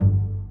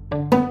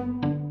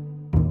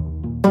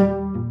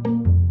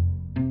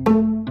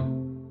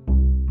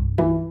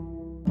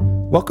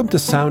Welcome to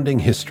Sounding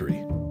History,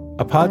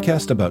 a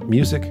podcast about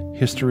music,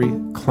 history,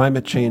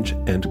 climate change,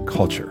 and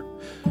culture.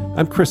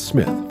 I'm Chris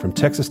Smith from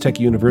Texas Tech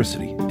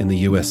University in the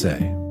USA.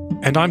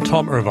 And I'm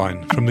Tom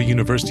Irvine from the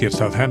University of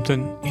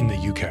Southampton in the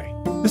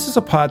UK. This is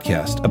a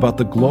podcast about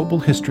the global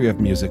history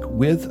of music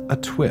with a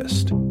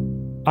twist.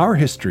 Our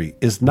history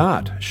is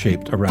not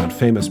shaped around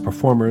famous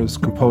performers,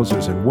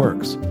 composers, and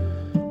works,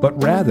 but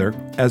rather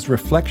as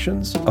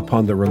reflections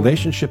upon the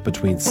relationship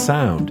between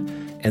sound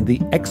and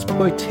the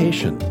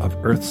exploitation of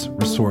Earth's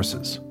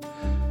resources.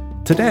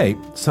 Today,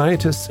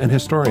 scientists and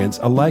historians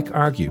alike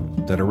argue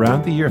that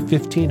around the year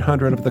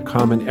 1500 of the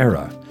Common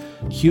Era,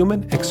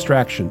 human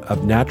extraction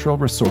of natural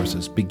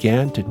resources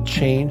began to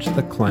change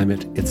the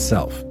climate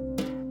itself.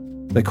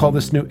 They call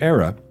this new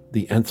era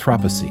the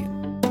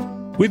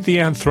Anthropocene. With the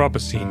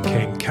Anthropocene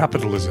came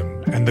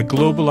capitalism and the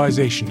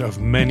globalization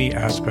of many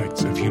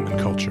aspects of human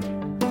culture,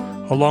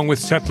 along with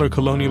settler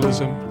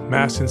colonialism,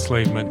 mass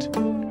enslavement,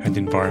 and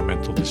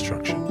environmental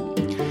destruction.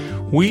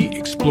 We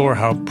explore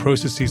how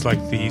processes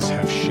like these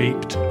have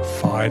shaped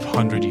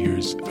 500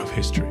 years of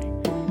history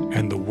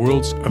and the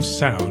worlds of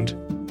sound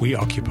we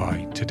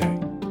occupy today.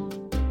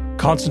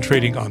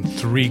 Concentrating on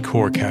three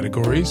core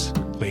categories,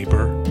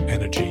 labor,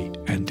 energy,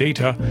 and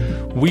data,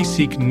 we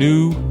seek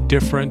new,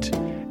 different,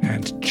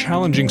 and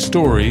challenging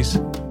stories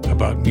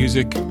about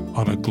music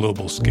on a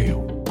global scale.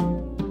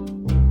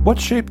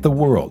 What shaped the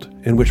world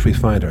in which we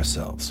find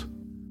ourselves?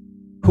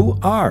 Who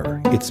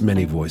are its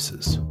many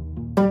voices?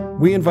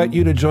 We invite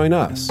you to join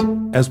us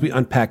as we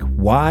unpack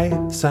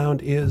why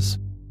sound is,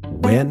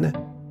 when,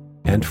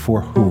 and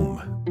for whom.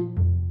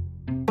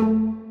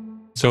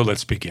 So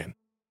let's begin.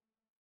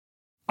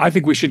 I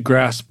think we should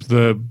grasp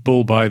the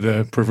bull by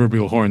the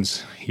proverbial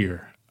horns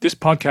here. This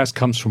podcast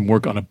comes from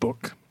work on a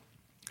book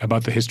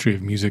about the history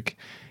of music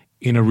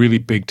in a really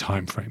big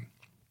time frame.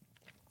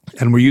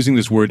 And we're using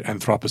this word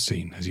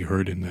Anthropocene, as you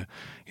heard in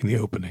the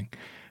opening.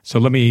 So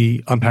let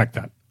me unpack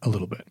that a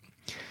little bit.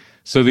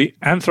 So the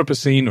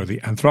Anthropocene or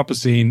the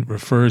Anthropocene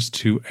refers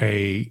to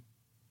a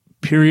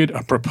period,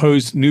 a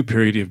proposed new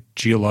period of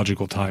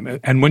geological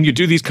time. And when you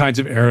do these kinds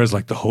of eras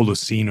like the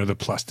Holocene or the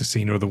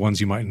Pleistocene or the ones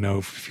you might know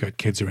if you've got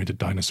kids who are into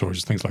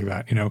dinosaurs, things like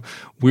that,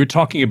 we're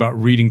talking about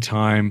reading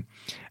time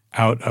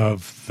out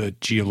of the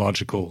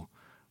geological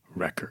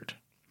record.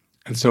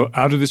 And so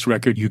out of this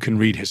record, you can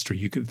read history.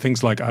 You can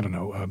things like,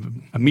 a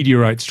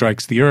meteorite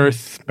strikes the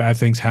Earth, bad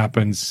things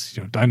happens,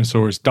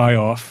 dinosaurs die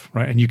off,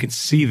 right? And you can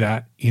see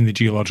that in the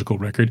geological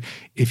record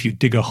if you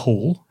dig a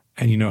hole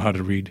and you know how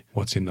to read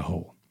what's in the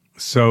hole.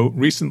 So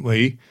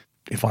recently,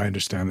 if I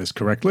understand this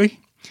correctly,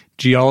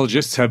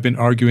 geologists have been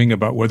arguing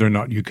about whether or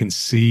not you can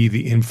see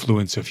the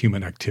influence of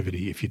human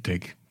activity if you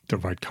dig the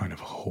right kind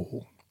of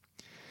hole,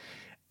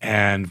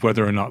 and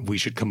whether or not we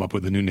should come up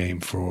with a new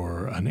name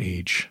for an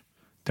age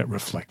that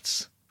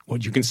reflects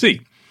what you can see.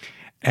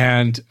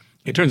 And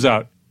it turns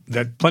out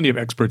that plenty of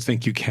experts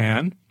think you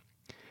can,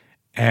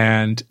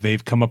 and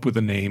they've come up with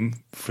a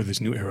name for this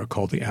new era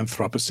called the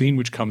Anthropocene,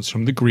 which comes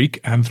from the Greek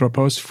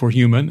anthropos for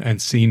human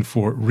and scene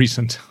for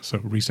recent, so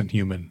recent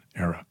human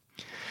era.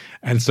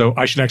 And so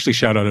I should actually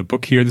shout out a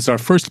book here. This is our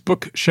first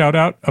book shout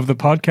out of the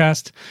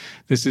podcast.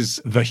 This is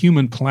The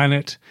Human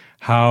Planet,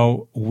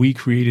 How We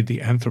Created the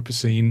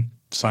Anthropocene,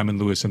 Simon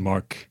Lewis and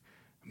Mark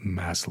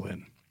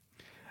Maslin.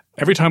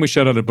 Every time we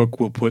shout out a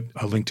book, we'll put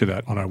a link to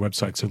that on our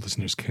website so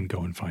listeners can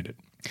go and find it.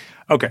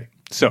 Okay,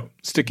 so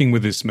sticking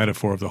with this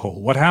metaphor of the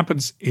hole, what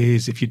happens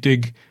is if you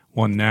dig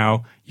one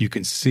now, you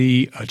can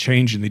see a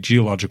change in the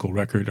geological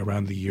record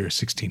around the year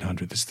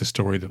 1600. This is the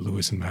story that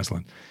Lewis and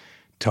Maslin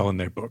tell in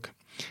their book.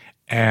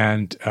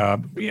 And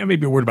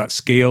maybe a word about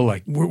scale.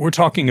 Like we're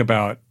talking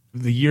about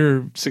the year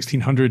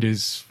 1600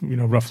 is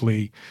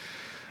roughly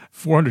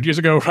 400 years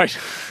ago, right?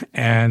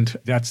 And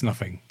that's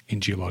nothing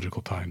in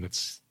geological time.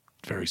 That's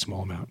very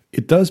small amount.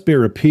 It does bear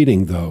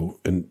repeating, though,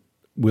 and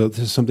this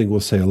is something we'll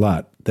say a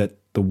lot, that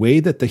the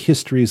way that the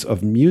histories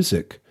of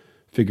music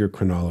figure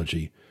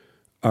chronology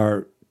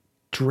are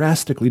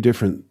drastically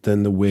different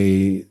than the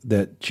way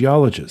that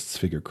geologists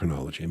figure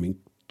chronology. I mean,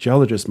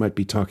 geologists might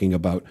be talking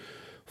about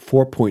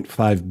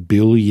 4.5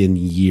 billion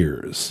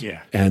years.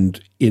 Yeah.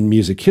 And in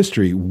music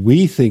history,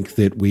 we think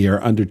that we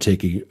are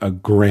undertaking a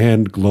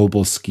grand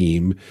global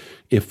scheme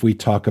if we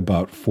talk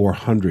about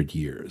 400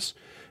 years.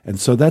 And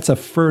so that's a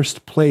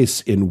first place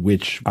in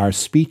which our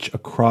speech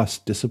across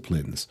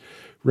disciplines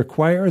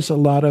requires a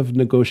lot of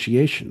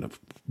negotiation of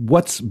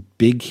what's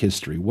big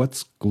history,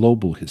 what's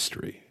global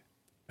history.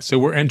 So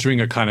we're entering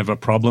a kind of a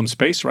problem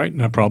space, right?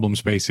 And a problem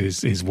space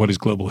is what is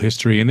global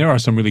history. And there are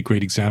some really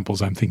great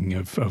examples. I'm thinking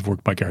of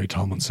work by Gary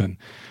Tomlinson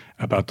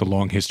about the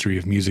long history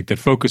of music that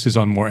focuses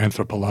on more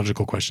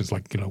anthropological questions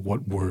like,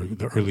 what were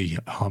the early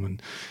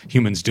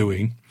humans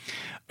doing?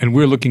 And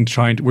we're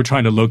trying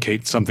to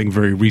locate something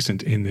very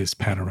recent in this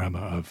panorama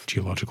of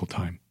geological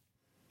time.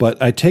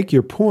 But I take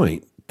your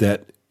point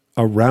that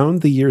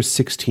around the year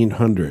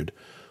 1600,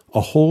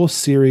 a whole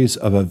series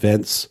of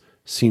events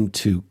seem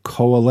to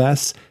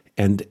coalesce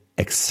and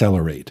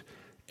accelerate.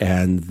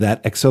 And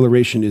that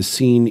acceleration is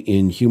seen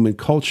in human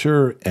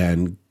culture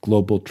and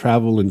global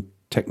travel and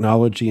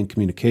technology and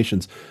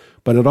communications,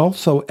 but it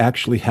also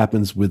actually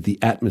happens with the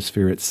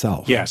atmosphere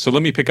itself. Yeah, so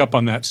let me pick up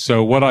on that.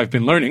 So what I've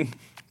been learning,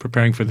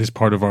 preparing for this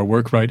part of our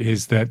work, right,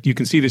 is that you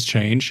can see this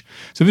change.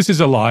 So this is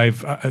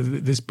alive.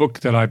 This book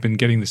that I've been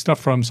getting the stuff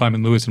from,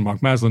 Simon Lewis and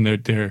Mark Maslin,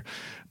 they're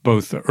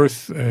both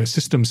Earth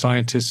system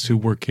scientists who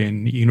work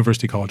in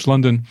University College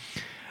London.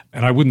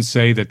 And I wouldn't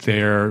say that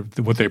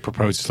what they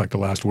propose is like the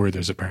last word.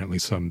 There's apparently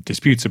some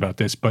disputes about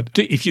this. But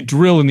if you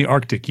drill in the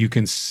Arctic, you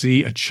can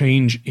see a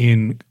change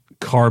in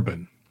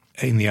carbon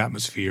in the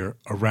atmosphere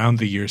around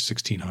the year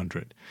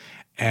 1600.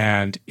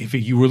 And if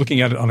you were looking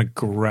at it on a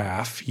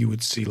graph, you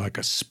would see like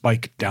a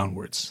spike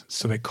downwards.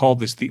 So they call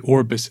this the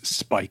Orbis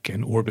spike.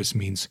 And Orbis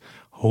means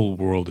whole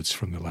world. It's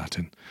from the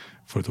Latin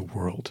for the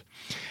world.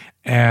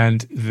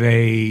 And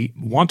they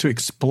want to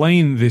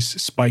explain this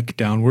spike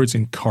downwards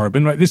in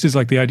carbon, right? This is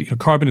like the idea.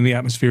 Carbon in the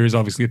atmosphere is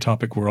obviously a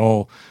topic we're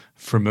all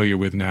familiar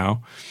with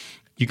now.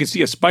 You can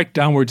see a spike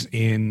downwards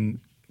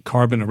in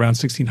carbon around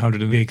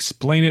 1600, and they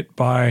explain it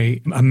by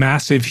a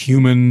massive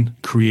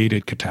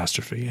human-created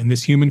catastrophe. And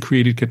this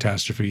human-created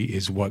catastrophe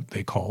is what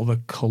they call the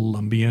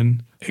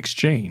Columbian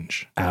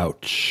Exchange.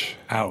 Ouch.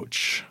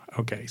 Ouch.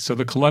 Okay, so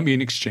the Columbian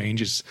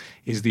Exchange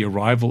is the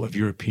arrival of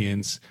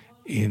Europeans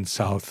in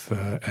South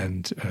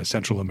and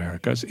Central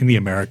Americas, in the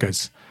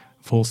Americas,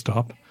 full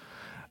stop.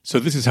 So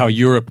this is how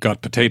Europe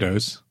got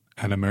potatoes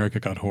and America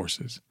got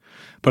horses.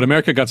 But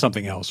America got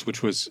something else,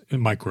 which was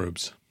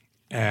microbes.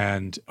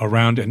 And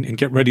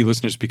get ready,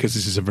 listeners, because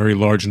this is a very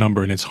large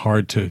number and it's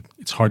hard to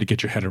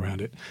get your head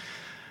around it.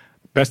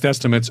 Best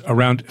estimates,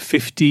 around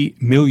 50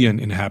 million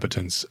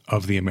inhabitants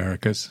of the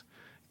Americas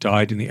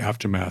died in the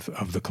aftermath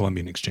of the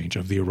Columbian Exchange,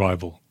 of the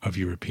arrival of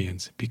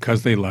Europeans,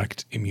 because they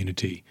lacked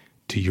immunity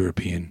to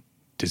European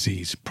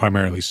disease,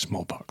 primarily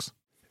smallpox.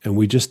 And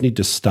we just need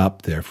to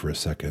stop there for a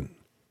second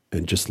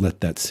and just let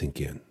that sink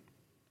in.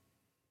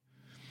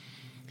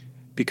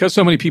 Because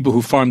so many people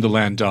who farmed the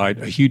land died,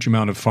 a huge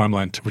amount of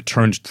farmland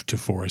returned to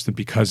forest. And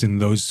because in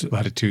those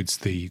latitudes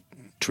the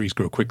trees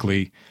grow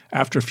quickly,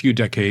 after a few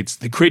decades,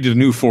 they created a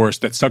new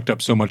forest that sucked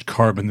up so much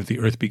carbon that the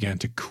earth began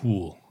to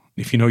cool.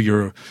 If you know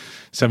your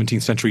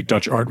 17th century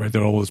Dutch art, right,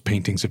 there are all those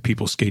paintings of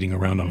people skating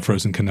around on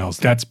frozen canals.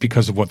 That's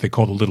because of what they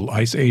call the Little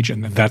Ice Age,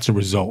 and that's a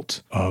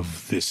result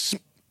of this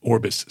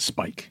Orbis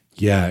spike.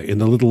 Yeah, in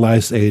the Little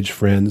Ice Age,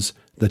 friends,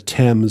 the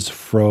Thames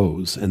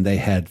froze, and they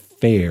had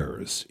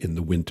fairs in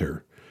the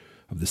winter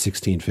of the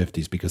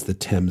 1650s because the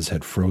Thames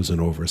had frozen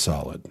over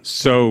solid.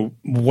 So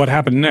what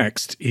happened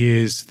next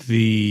is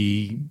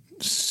the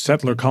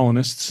settler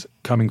colonists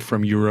coming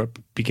from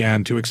Europe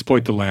began to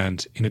exploit the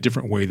land in a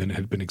different way than it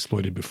had been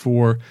exploited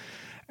before.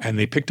 And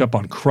they picked up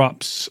on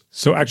crops.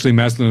 So actually,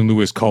 Maslin and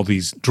Lewis call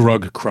these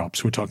drug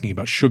crops. We're talking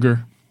about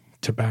sugar,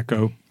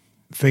 tobacco,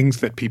 things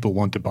that people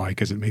want to buy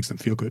because it makes them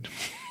feel good.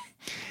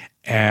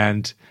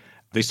 And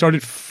they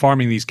started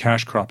farming these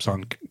cash crops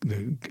on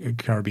the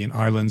Caribbean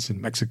islands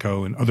in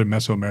Mexico and other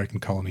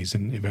Mesoamerican colonies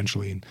and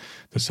eventually in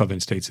the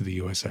southern states of the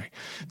USA.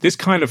 This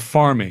kind of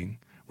farming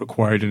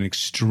required an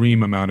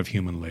extreme amount of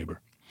human labor.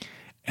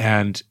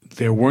 And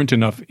there weren't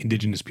enough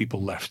indigenous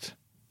people left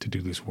to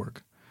do this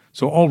work.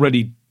 So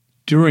already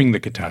during the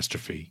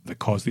catastrophe that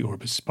caused the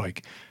Orbis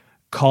spike,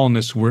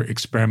 colonists were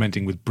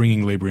experimenting with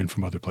bringing labor in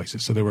from other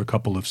places. So there were a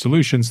couple of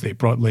solutions. They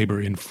brought labor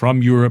in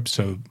from Europe.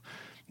 So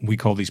we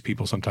call these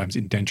people sometimes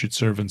indentured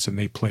servants, and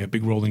they play a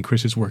big role in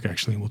Chris's work,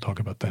 actually, and we'll talk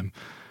about them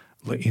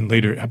in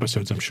later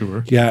episodes, I'm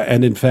sure. Yeah,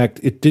 and in fact,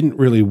 it didn't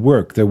really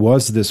work. There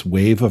was this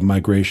wave of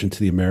migration to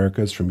the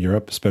Americas from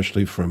Europe,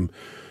 especially from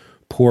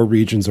poor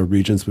regions or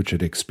regions which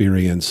had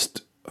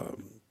experienced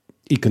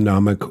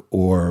economic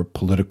or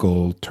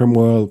political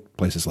turmoil,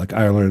 places like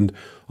Ireland,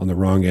 on the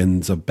wrong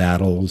ends of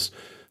battles.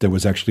 There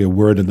was actually a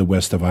word in the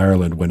west of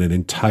Ireland when an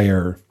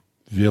entire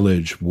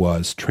village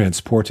was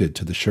transported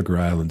to the Sugar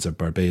Islands of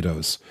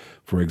Barbados,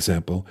 for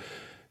example.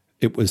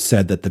 It was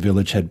said that the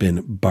village had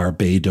been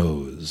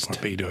Barbadosed.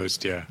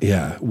 Barbadosed, yeah.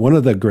 Yeah. One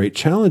of the great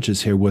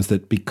challenges here was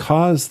that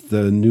because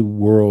the New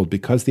World,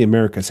 because the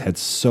Americas had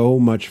so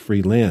much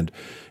free land,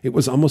 it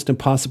was almost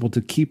impossible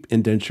to keep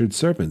indentured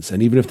servants.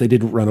 And even if they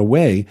didn't run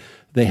away,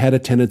 they had a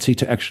tendency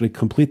to actually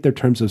complete their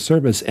terms of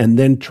service and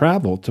then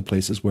travel to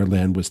places where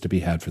land was to be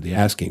had for the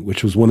asking,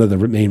 which was one of the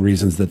main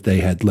reasons that they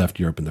had left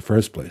Europe in the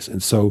first place.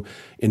 And so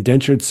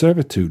indentured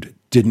servitude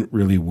didn't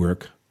really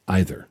work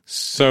either.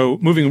 So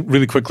moving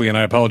really quickly, and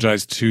I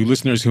apologize to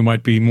listeners who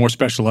might be more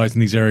specialized in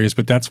these areas,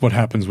 but that's what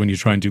happens when you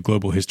try and do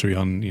global history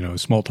on,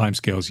 small time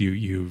scales.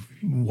 You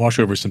wash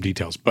over some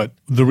details. But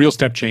the real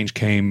step change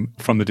came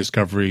from the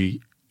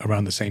discovery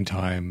around the same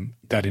time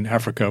that in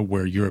Africa,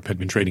 where Europe had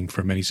been trading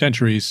for many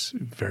centuries,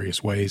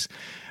 various ways,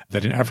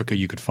 that in Africa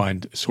you could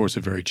find a source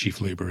of very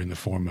cheap labor in the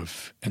form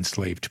of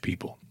enslaved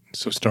people.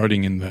 So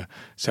starting in the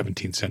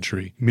 17th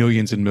century,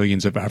 millions and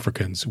millions of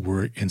Africans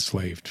were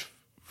enslaved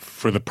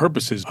for the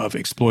purposes of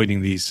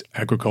exploiting these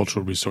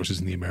agricultural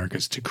resources in the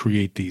Americas to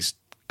create these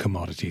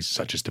commodities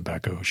such as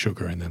tobacco,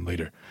 sugar, and then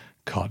later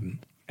cotton.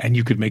 And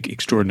you could make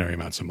extraordinary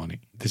amounts of money.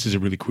 This is a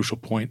really crucial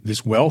point.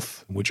 This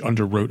wealth, which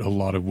underwrote a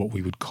lot of what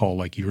we would call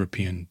like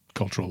European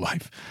cultural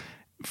life,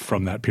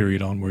 from that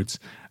period onwards,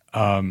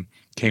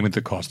 came at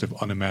the cost of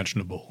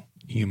unimaginable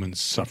human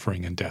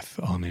suffering and death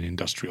on an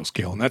industrial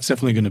scale. And that's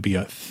definitely going to be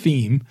a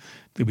theme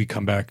that we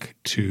come back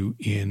to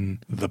in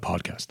the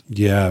podcast.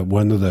 Yeah,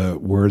 one of the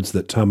words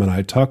that Tom and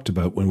I talked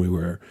about when we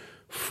were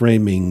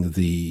framing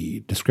the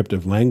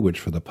descriptive language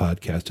for the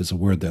podcast is a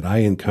word that I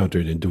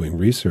encountered in doing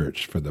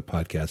research for the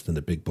podcast in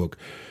the big book,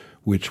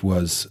 which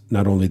was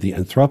not only the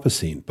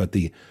Anthropocene, but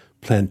the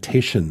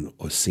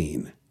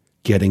Plantationocene,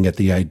 getting at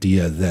the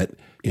idea that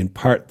in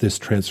part this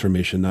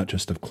transformation, not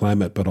just of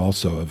climate, but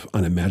also of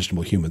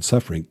unimaginable human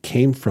suffering,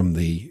 came from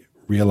the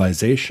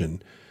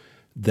realization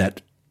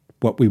that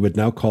what we would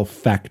now call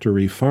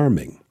factory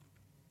farming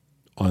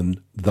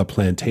on the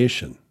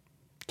plantation,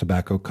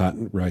 tobacco,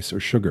 cotton, rice, or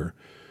sugar,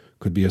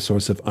 could be a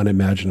source of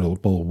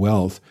unimaginable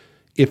wealth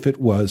if it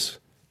was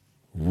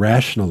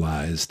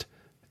rationalized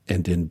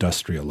and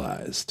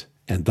industrialized,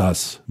 and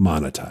thus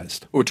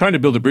monetized. We're trying to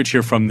build a bridge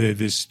here from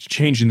this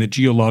change in the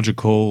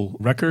geological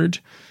record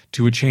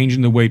to a change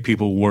in the way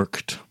people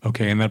worked.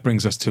 Okay, and that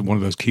brings us to one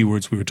of those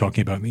keywords we were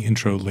talking about in the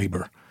intro,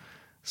 labor.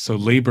 So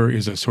labor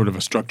is a sort of a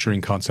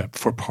structuring concept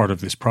for part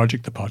of this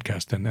project, the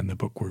podcast, and the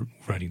book we're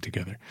writing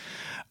together.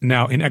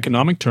 Now, in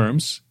economic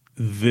terms,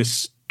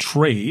 this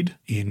trade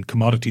in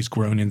commodities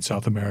grown in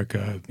South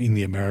America, in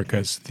the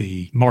Americas,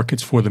 the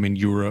markets for them in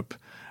Europe,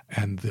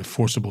 and the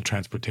forcible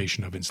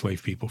transportation of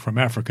enslaved people from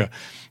Africa,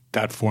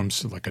 that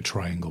forms like a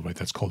triangle, right?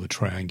 That's called a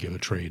triangular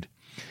trade.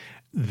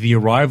 The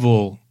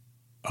arrival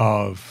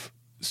of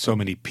so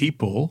many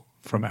people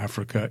from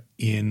Africa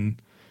in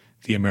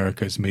the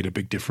Americas made a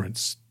big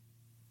difference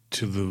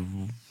to the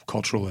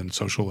cultural and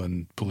social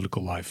and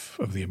political life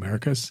of the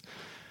Americas.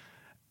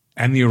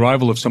 And the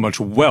arrival of so much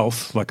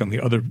wealth, like on the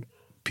other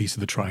piece of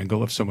the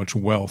triangle, of so much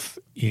wealth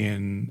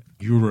in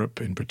Europe,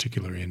 in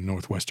particular in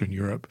northwestern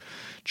Europe,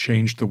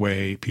 changed the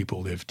way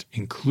people lived,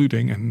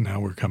 including, and now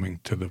we're coming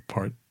to the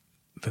part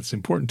that's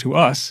important to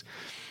us,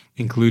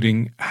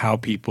 including how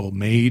people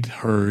made,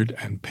 heard,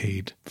 and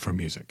paid for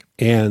music.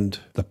 And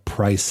the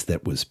price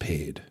that was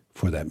paid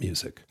for that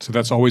music. So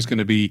that's always going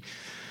to be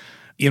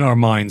in our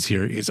minds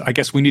here is, I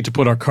guess we need to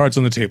put our cards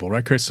on the table,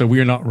 right, Chris? So we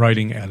are not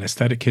writing an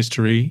aesthetic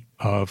history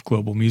of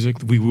global music.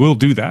 We will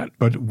do that,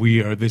 but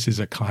this is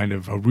a kind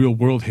of a real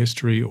world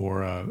history,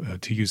 or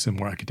to use a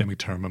more academic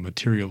term, a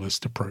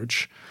materialist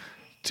approach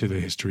to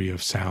the history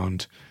of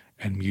sound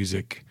and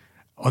music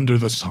under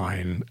the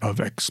sign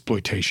of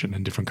exploitation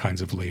and different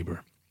kinds of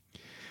labor.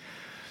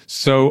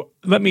 So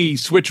let me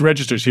switch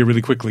registers here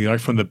really quickly, right,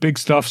 from the big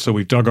stuff. So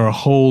we've dug our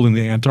hole in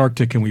the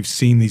Antarctic and we've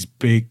seen these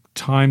big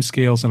time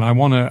scales, and I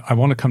want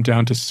to come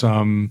down to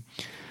some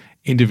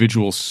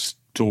individual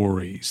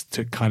stories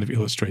to kind of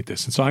illustrate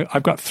this. And so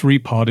I've got three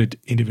potted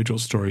individual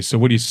stories. So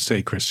what do you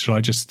say, Chris? Shall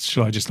I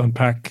just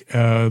unpack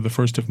the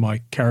first of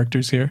my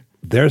characters here?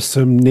 There's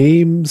some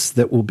names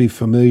that will be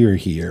familiar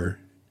here,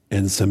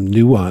 and some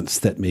nuance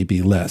that may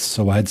be less.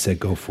 So I'd say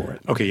go for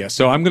it. Okay, yeah.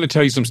 So I'm going to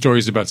tell you some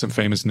stories about some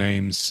famous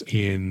names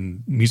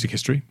in music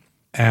history.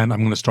 And I'm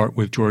going to start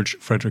with George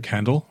Frederick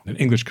Handel, an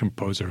English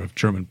composer of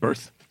German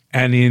birth.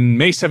 And in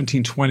May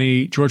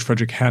 1720, George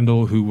Frederick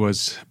Handel, who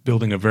was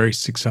building a very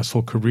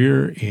successful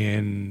career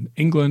in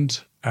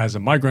England as a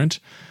migrant,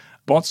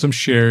 bought some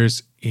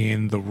shares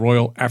in the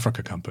Royal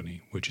Africa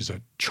Company, which is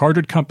a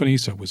chartered company,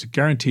 so it was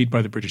guaranteed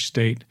by the British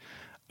state.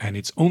 And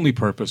its only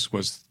purpose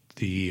was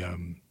the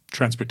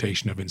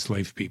transportation of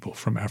enslaved people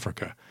from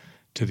Africa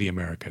to the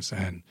Americas.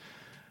 And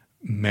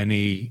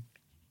many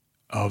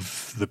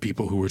of the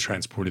people who were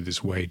transported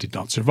this way did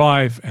not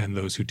survive, and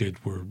those who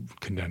did were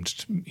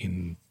condemned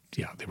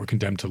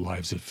to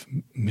lives of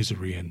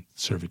misery and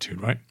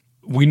servitude, right?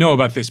 We know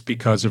about this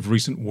because of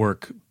recent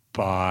work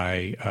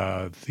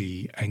by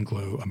the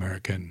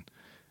Anglo-American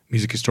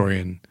music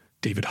historian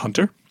David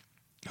Hunter,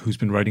 who's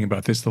been writing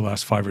about this the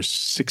last 5 or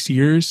 6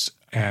 years.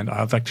 And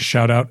I'd like to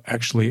shout out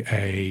actually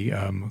a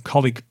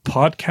colleague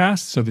podcast.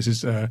 So this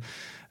is a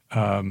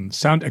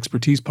sound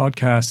expertise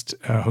podcast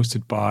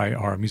hosted by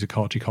our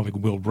musicology colleague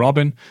Will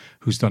Robin,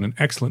 who's done an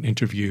excellent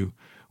interview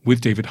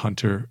with David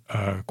Hunter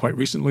quite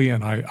recently.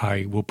 And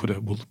I will put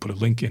a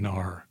link in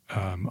our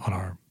on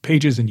our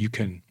pages, and you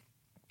can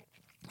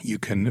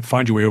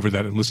find your way over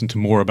that and listen to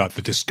more about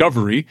the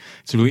discovery.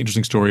 It's a really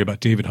interesting story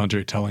about David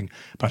Hunter telling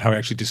about how he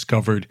actually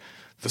discovered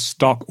the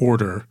stock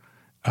order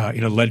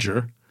in a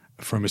ledger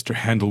for Mr.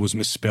 Handel was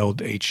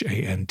misspelled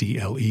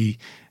Handle,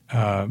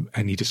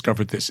 and he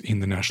discovered this in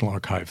the National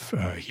Archive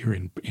here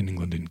in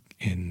England,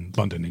 in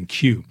London, in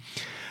Kew.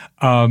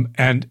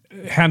 And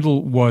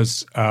Handel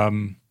was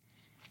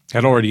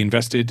had already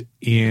invested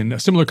in a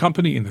similar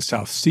company, in the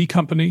South Sea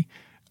Company,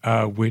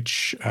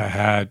 which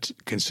had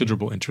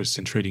considerable interests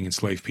in trading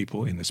enslaved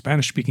people in the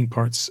Spanish-speaking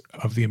parts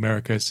of the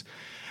Americas.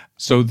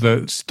 So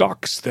the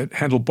stocks that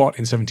Handel bought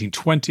in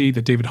 1720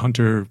 that David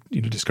Hunter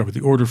discovered the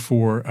order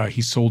for,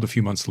 he sold a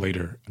few months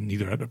later,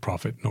 neither at a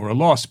profit nor a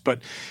loss.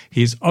 But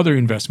his other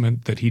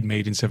investment that he'd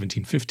made in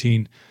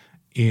 1715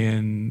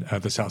 in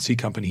the South Sea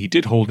Company, he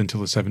did hold until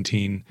the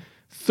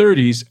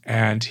 1730s,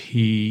 and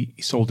he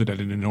sold it at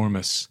an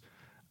enormous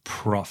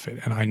profit.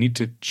 And I need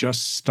to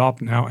just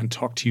stop now and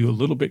talk to you a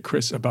little bit,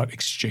 Chris, about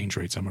exchange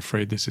rates. I'm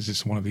afraid this is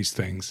just one of these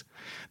things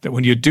that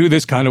when you do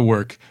this kind of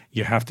work,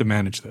 you have to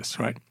manage this,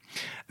 right?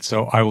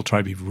 So I will try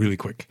to be really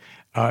quick.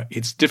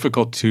 It's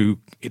difficult to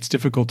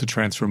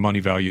transfer money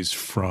values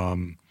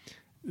from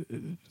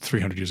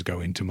 300 years ago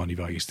into money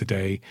values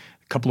today.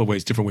 A couple of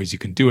ways, different ways you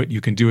can do it.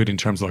 You can do it in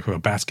terms of like a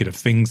basket of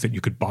things that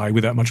you could buy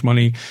with that much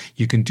money.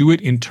 You can do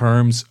it in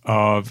terms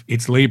of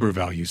its labor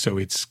value. So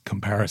its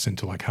comparison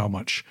to like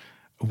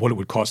what it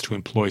would cost to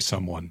employ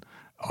someone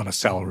on a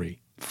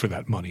salary for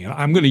that money. And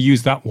I'm going to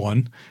use that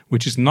one,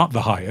 which is not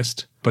the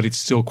highest, but it's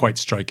still quite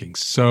striking.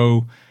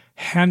 So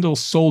Handel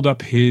sold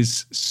up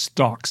his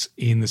stocks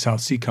in the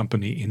South Sea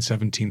Company in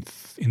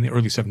the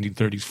early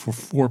 1730s for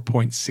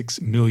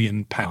 4.6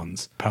 million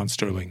pound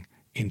sterling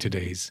in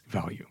today's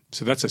value.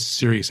 So that's a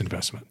serious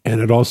investment.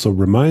 And it also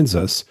reminds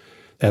us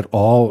at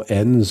all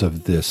ends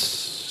of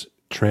this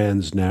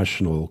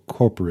transnational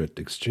corporate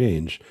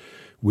exchange,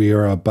 we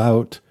are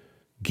about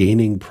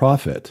gaining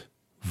profit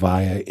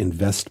via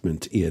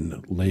investment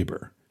in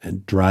labor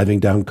and driving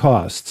down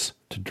costs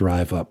to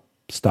drive up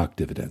stock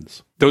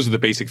dividends. Those are the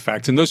basic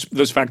facts, and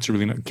those facts are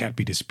really can't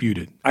be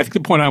disputed. I think the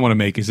point I want to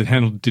make is that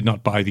Handel did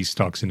not buy these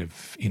stocks in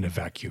a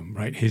vacuum,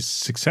 right? His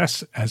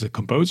success as a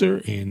composer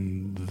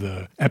in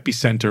the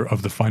epicenter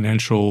of the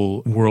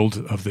financial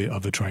world of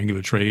the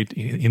triangular trade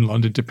in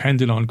London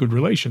depended on good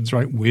relations,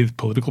 right, with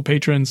political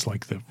patrons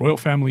like the royal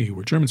family who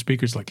were German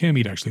speakers like him.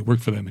 He'd actually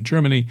worked for them in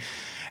Germany,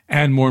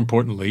 and more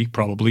importantly,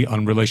 probably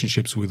on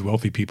relationships with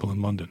wealthy people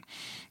in London.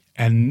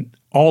 And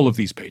all of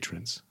these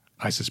patrons,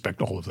 I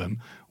suspect all of them,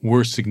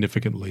 were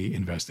significantly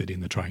invested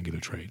in the triangular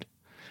trade.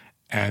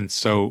 And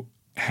so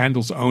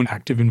Handel's own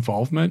active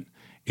involvement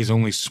is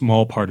only a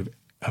small part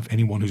of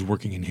anyone who's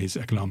working in his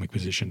economic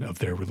position of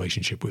their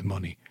relationship with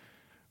money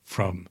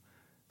from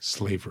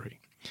slavery.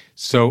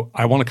 So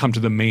I want to come to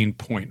the main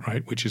point,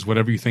 right, which is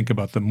whatever you think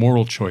about the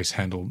moral choice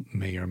Handel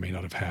may or may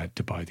not have had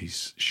to buy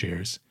these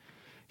shares,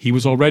 he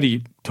was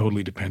already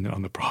totally dependent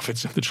on the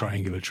profits of the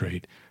triangular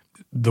trade,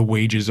 the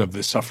wages of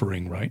the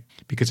suffering, right?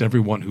 Because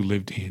everyone who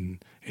lived in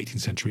 18th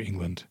century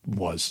England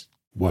was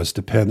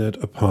dependent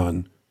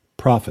upon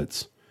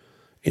profits.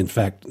 In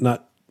fact,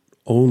 not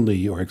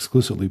only or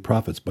exclusively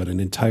profits, but an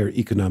entire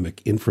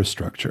economic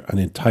infrastructure, an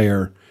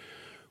entire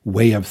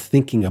way of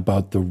thinking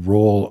about the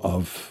role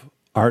of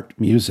art,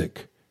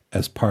 music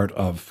as part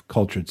of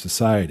cultured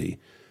society,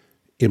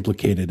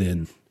 implicated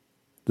in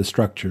the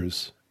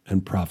structures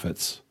and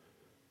profits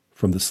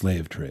from the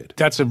slave trade.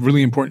 That's a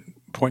really important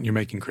point you're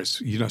making,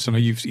 Chris. So now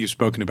you've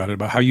spoken about it,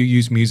 about how you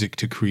use music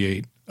to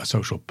create a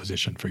social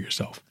position for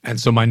yourself.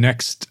 And so my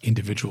next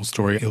individual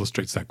story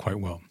illustrates that quite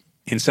well.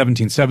 In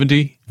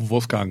 1770,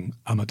 Wolfgang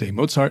Amadeus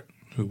Mozart,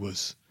 who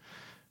was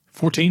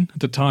 14 at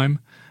the time,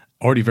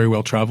 already very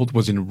well traveled,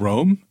 was in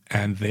Rome,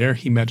 and there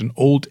he met an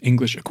old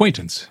English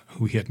acquaintance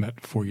who he had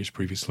met 4 years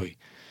previously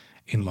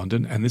in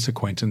London, and this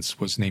acquaintance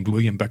was named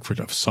William Beckford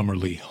of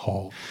Summerley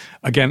Hall.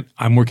 Again,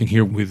 I'm working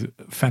here with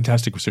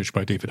fantastic research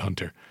by David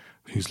Hunter,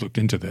 who's looked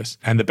into this.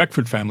 And the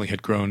Beckford family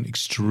had grown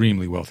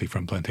extremely wealthy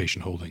from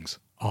plantation holdings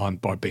on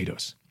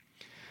Barbados.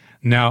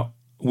 Now,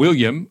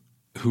 William,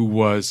 who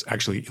was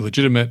actually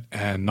illegitimate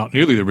and not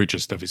nearly the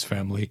richest of his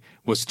family,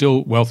 was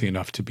still wealthy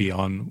enough to be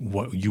on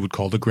what you would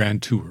call the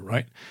grand tour,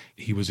 right?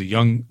 He was a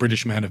young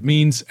British man of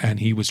means, and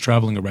he was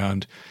traveling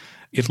around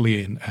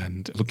Italy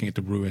and looking at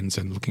the ruins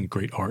and looking at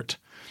great art,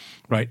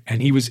 right?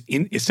 And he was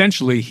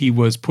he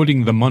was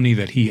putting the money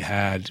that he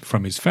had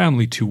from his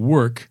family to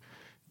work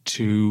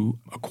to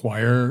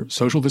acquire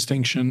social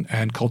distinction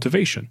and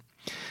cultivation.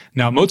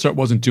 Now, Mozart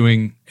wasn't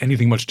doing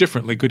anything much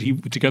differently.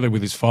 Together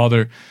with his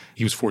father,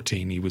 he was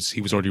 14. He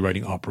was already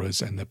writing operas,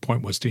 and the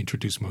point was to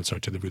introduce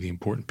Mozart to the really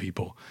important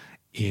people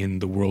in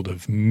the world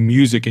of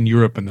music in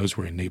Europe, and those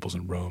were in Naples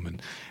and Rome.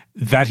 And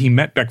that he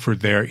met Beckford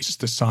there is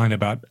just a sign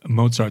about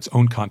Mozart's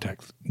own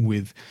contact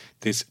with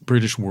this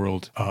British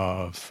world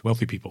of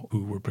wealthy people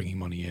who were bringing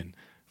money in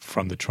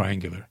from the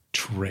triangular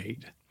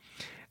trade.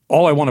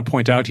 All I want to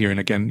point out here,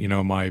 and again,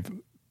 my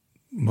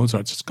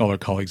Mozart scholar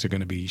colleagues are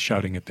going to be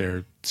shouting at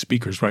their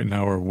speakers right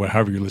now, or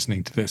however you're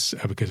listening to this,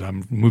 because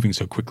I'm moving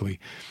so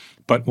quickly.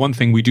 But one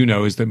thing we do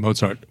know is that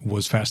Mozart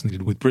was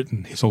fascinated with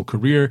Britain his whole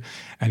career,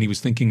 and he was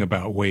thinking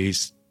about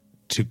ways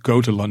to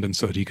go to London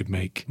so that he could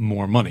make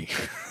more money,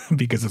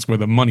 because that's where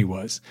the money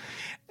was.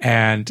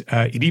 And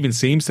it even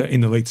seems that in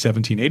the late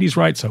 1780s,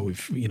 right? So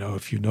if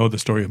you know the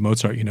story of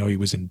Mozart, he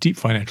was in deep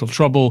financial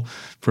trouble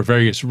for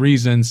various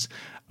reasons.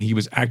 He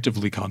was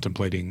actively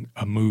contemplating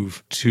a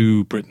move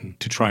to Britain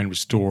to try and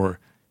restore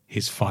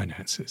his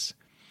finances.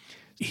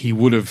 He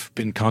would have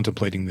been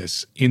contemplating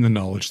this in the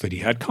knowledge that he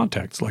had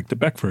contacts like the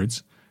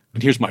Beckfords.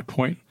 But here's my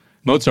point.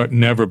 Mozart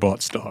never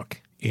bought stock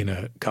in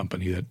a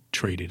company that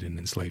traded in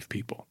enslaved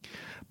people.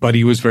 But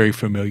he was very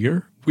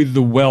familiar with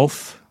the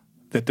wealth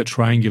that the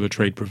triangular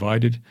trade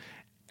provided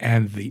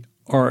and the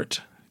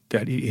art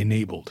that it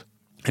enabled.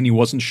 And he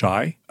wasn't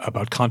shy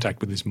about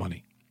contact with his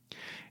money.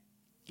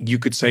 You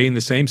could say in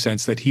the same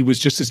sense that he was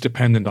just as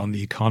dependent on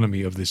the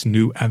economy of this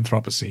new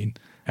Anthropocene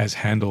as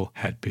Handel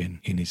had been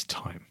in his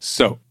time.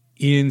 So,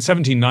 in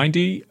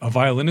 1790, a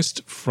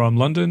violinist from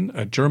London,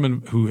 a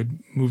German who had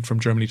moved from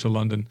Germany to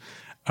London,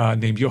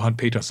 named Johann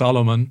Peter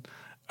Salomon,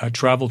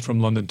 traveled from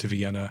London to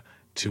Vienna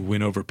to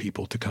win over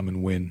people to come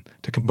and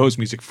to compose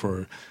music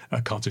for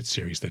a concert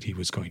series that he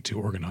was going to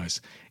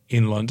organize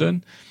in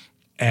London.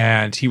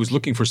 And he was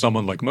looking for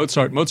someone like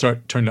Mozart.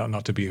 Mozart turned out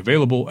not to be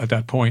available at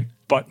that point,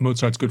 but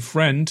Mozart's good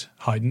friend,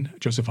 Haydn,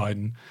 Joseph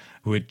Haydn,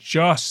 who had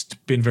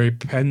just been very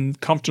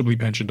comfortably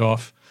pensioned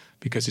off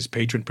because his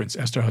patron, Prince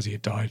Esterhazy,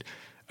 had died,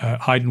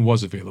 Haydn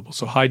was available.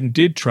 So Haydn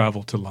did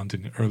travel to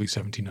London in early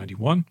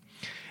 1791,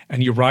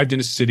 and he arrived in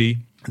a city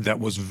that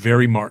was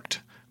very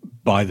marked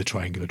by the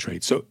triangular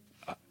trade. So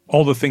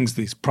all the things,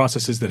 these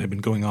processes that had been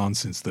going on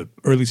since the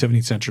early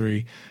 17th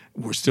century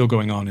were still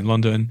going on in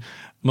London.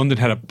 London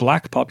had a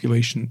black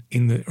population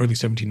in the early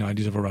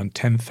 1790s of around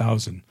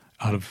 10,000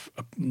 out of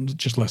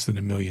just less than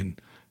 1 million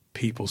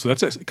people. So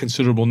that's a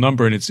considerable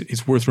number, and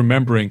it's worth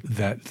remembering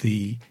that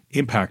the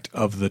impact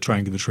of the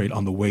triangular trade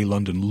on the way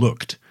London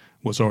looked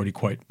was already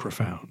quite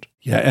profound.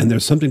 Yeah, and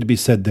there's something to be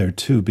said there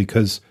too,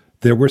 because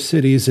there were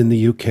cities in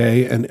the UK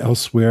and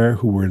elsewhere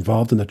who were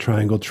involved in the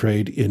triangle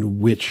trade in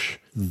which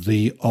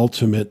the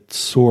ultimate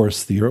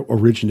source, the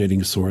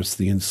originating source,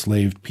 the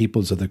enslaved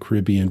peoples of the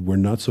Caribbean, were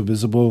not so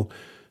visible.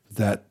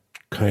 That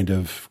kind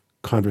of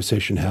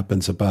conversation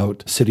happens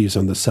about cities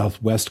on the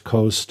southwest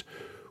coast,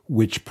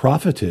 which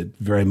profited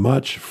very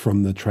much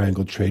from the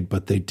triangle trade,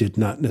 but they did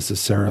not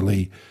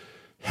necessarily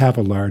have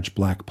a large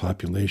black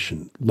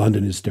population.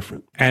 London is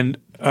different. And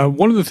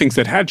one of the things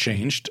that had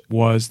changed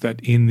was that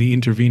in the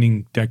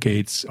intervening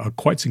decades, a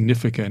quite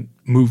significant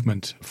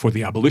movement for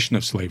the abolition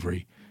of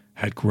slavery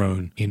had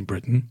grown in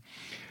Britain.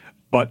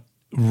 But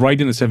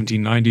right in the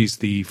 1790s,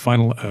 the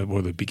final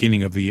or the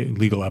beginning of the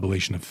legal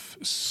abolition of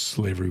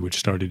slavery, which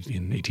started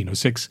in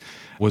 1806,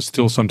 was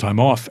still some time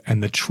off,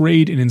 and the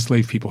trade in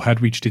enslaved people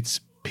had reached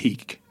its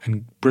peak.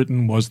 And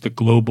Britain was the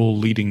global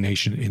leading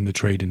nation in the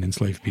trade in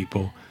enslaved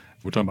people.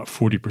 We're talking about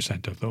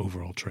 40% of the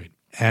overall trade.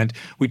 And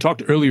we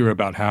talked earlier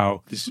about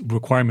how this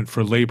requirement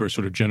for labor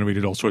sort of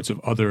generated all sorts of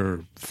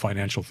other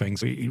financial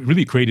things. It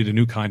really created a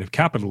new kind of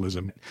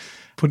capitalism.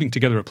 Putting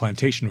together a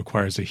plantation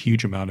requires a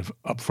huge amount of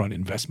upfront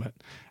investment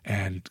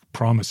and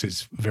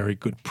promises very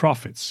good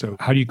profits. So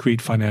how do you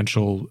create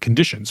financial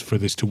conditions for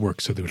this to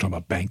work? So they were talking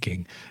about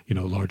banking,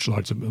 large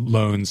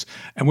loans.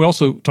 And we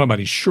also talking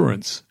about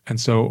insurance. And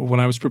so when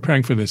I was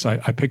preparing for this,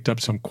 I picked up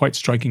some quite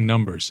striking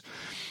numbers.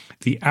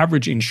 The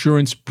average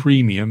insurance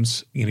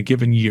premiums in a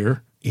given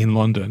year in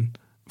London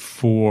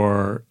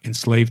for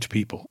enslaved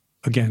people.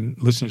 Again,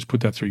 listeners,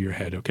 put that through your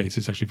head, okay? This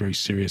is actually very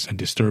serious and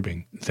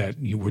disturbing that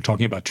we're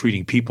talking about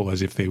treating people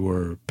as if they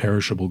were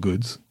perishable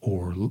goods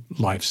or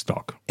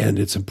livestock. And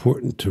it's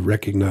important to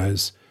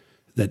recognize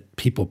that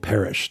people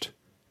perished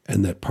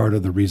and that part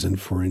of the reason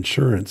for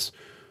insurance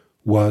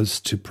was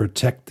to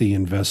protect the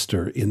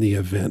investor in the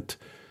event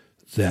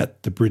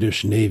that the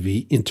British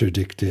Navy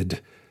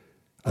interdicted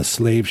a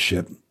slave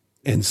ship.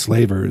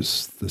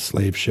 Enslavers, the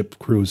slave ship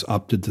crews,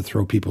 opted to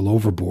throw people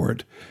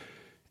overboard.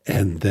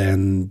 And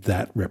then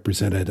that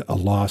represented a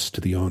loss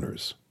to the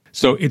owners.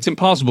 So it's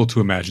impossible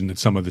to imagine that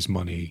some of this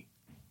money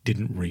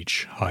didn't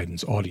reach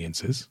Haydn's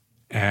audiences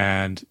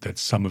and that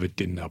some of it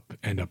didn't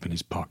end up in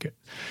his pocket.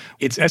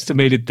 It's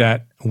estimated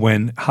that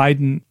when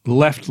Haydn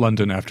left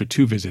London after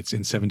 2 visits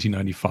in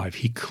 1795,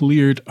 he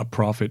cleared a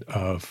profit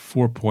of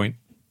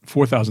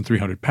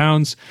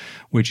 £4,300,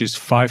 which is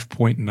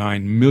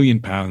 £5.9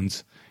 million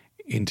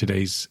in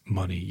today's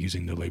money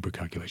using the labor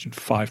calculation,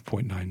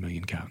 5.9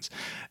 million pounds.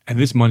 And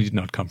this money did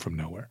not come from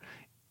nowhere.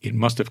 It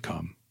must have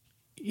come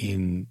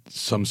in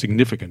some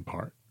significant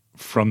part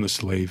from the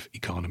slave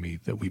economy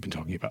that we've been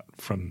talking about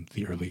from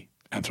the early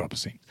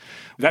Anthropocene.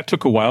 That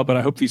took a while, but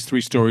I hope these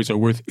 3 stories are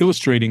worth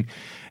illustrating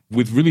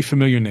with really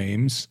familiar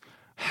names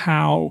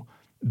how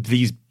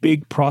these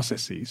big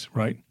processes,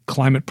 right?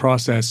 Climate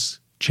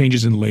process,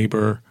 changes in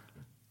labor,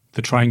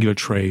 the triangular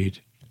trade,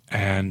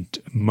 and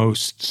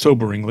most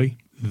soberingly,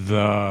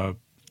 the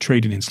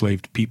trade in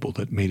enslaved people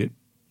that made it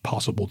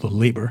possible to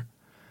labor,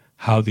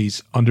 how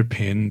these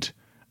underpinned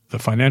the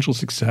financial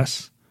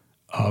success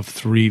of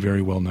 3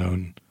 very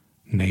well-known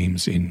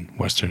names in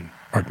Western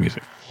art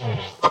music.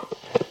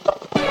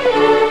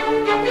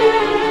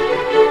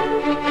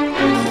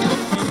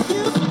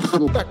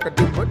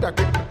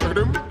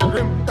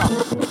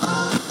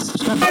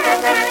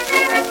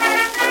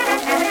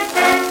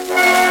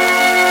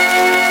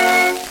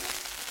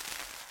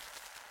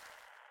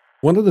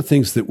 One of the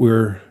things that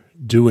we're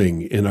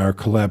doing in our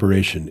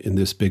collaboration in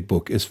this big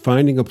book is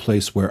finding a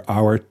place where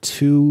our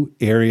 2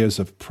 areas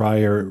of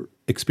prior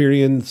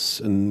experience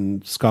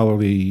and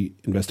scholarly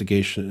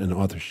investigation and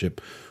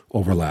authorship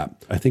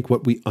overlap. I think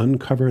what we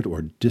uncovered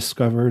or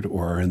discovered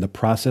or are in the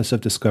process of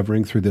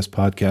discovering through this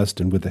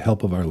podcast and with the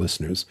help of our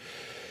listeners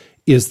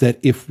is that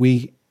if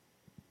we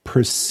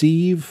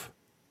perceive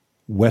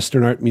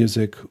Western art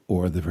music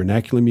or the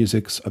vernacular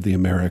musics of the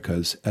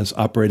Americas as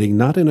operating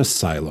not in a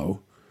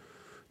silo,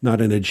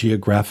 not in a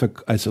geographic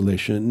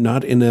isolation,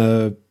 not in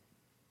a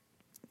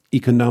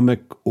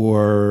economic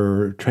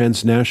or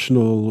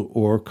transnational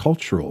or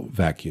cultural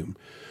vacuum.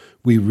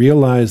 We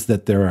realize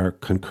that there are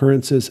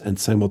concurrences and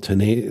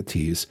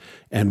simultaneities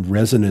and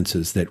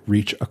resonances that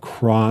reach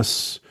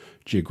across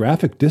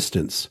geographic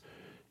distance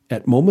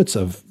at moments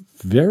of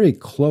very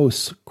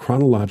close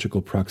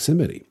chronological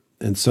proximity.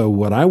 And so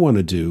what I want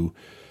to do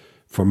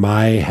for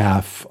my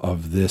half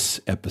of this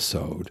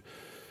episode,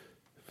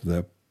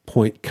 the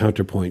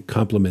point-counterpoint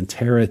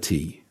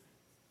complementarity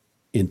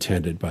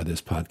intended by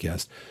this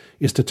podcast,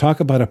 is to talk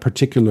about a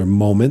particular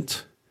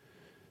moment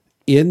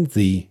in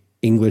the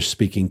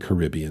English-speaking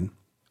Caribbean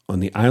on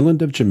the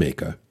island of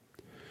Jamaica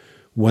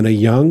when a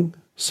young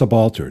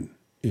subaltern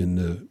in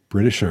the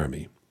British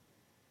Army,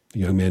 a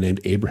young man named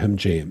Abraham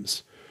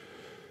James,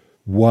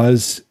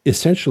 was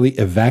essentially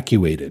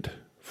evacuated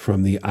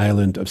from the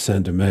island of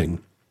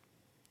Saint-Domingue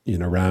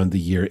in around the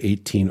year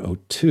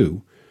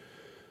 1802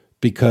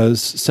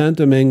 because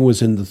Saint-Domingue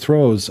was in the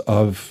throes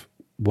of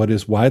what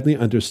is widely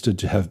understood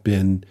to have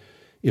been,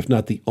 if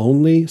not the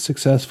only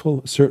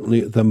successful,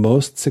 certainly the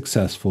most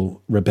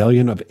successful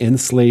rebellion of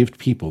enslaved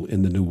people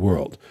in the New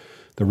World.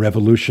 The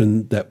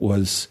revolution that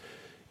was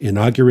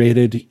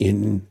inaugurated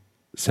in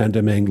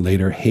Saint-Domingue,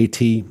 later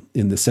Haiti,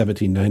 in the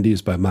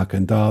 1790s by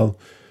Macandal,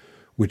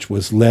 which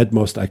was led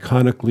most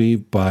iconically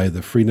by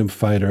the freedom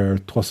fighter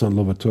Toussaint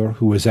Louverture,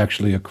 who was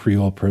actually a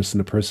Creole person,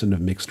 a person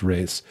of mixed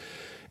race,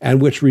 and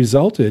which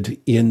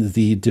resulted in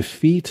the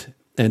defeat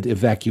and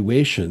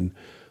evacuation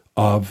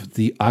of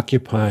the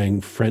occupying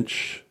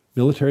French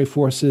military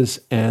forces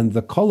and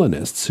the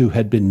colonists who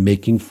had been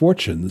making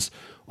fortunes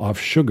off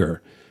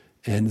sugar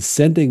and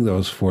sending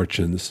those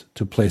fortunes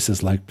to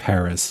places like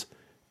Paris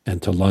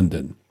and to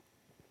London,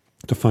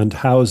 to fund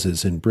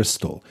houses in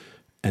Bristol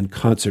and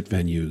concert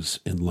venues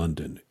in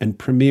London and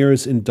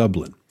premieres in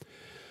Dublin.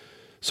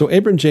 So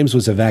Abraham James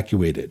was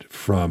evacuated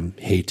from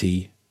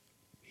Haiti.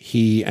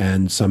 He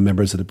and some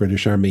members of the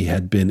British Army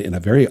had been in a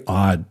very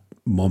odd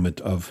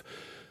moment of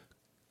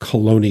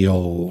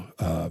colonial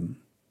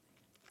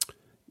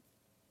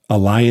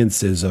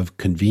alliances of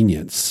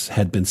convenience,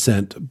 had been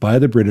sent by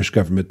the British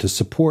government to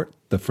support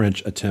the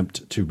French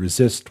attempt to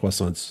resist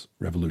Toussaint's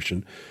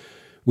revolution,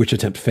 which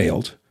attempt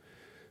failed.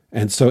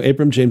 And so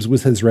Abraham James,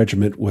 with his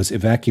regiment, was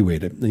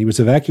evacuated. And he was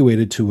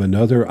evacuated to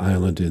another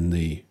island in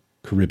the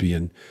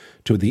Caribbean,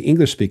 to the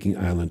English-speaking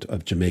island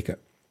of Jamaica.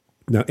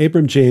 Now,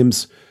 Abraham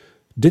James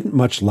didn't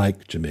much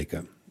like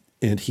Jamaica,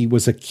 and he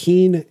was a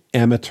keen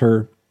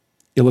amateur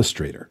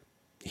illustrator.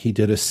 He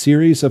did a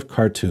series of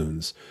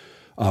cartoons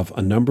of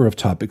a number of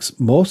topics,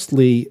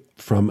 mostly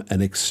from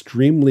an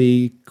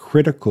extremely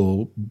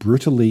critical,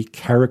 brutally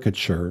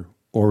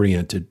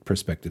caricature-oriented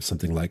perspective,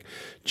 something like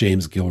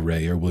James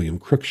Gilray or William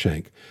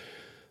Cruikshank,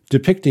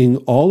 depicting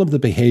all of the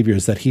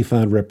behaviors that he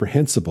found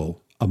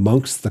reprehensible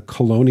amongst the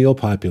colonial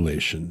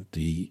population,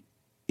 the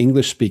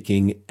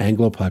English-speaking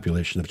Anglo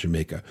population of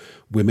Jamaica,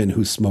 women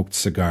who smoked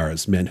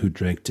cigars, men who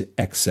drank to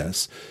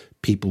excess,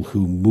 people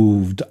who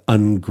moved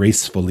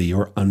ungracefully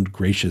or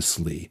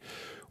ungraciously,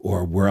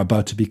 or were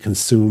about to be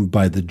consumed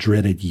by the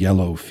dreaded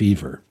yellow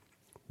fever,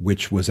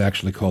 which was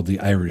actually called the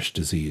Irish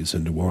disease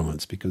in New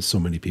Orleans because so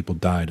many people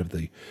died of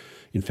the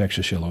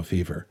infectious yellow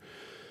fever.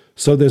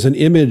 So there's an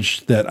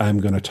image that I'm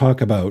going to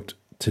talk about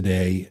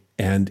today,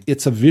 and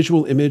it's a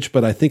visual image,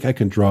 but I think I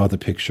can draw the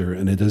picture,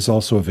 and it is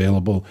also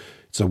available.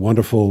 It's a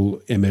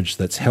wonderful image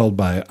that's held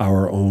by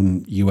our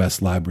own U.S.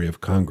 Library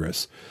of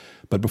Congress.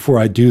 But before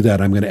I do that,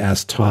 I'm going to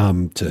ask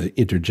Tom to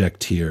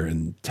interject here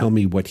and tell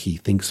me what he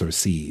thinks or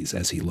sees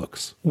as he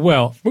looks.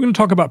 Well, we're going to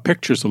talk about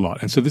pictures a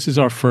lot. And so this is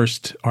our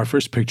first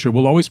picture.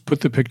 We'll always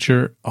put the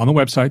picture on the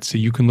website so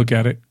you can look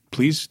at it.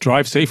 Please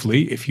drive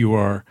safely if you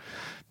are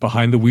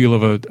behind the wheel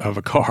of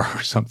a car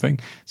or something.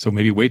 So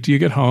maybe wait till you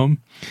get home.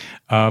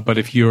 But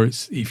if you're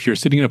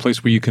sitting in a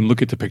place where you can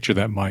look at the picture,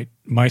 that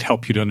might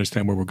help you to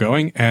understand where we're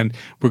going. And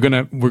we're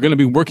gonna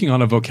be working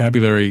on a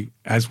vocabulary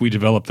as we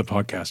develop the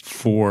podcast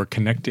for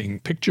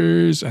connecting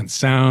pictures and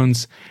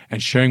sounds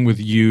and sharing with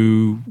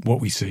you what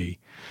we see.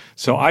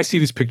 So I see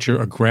this picture,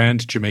 a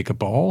Grand Jamaica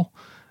Ball,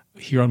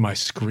 here on my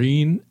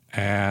screen,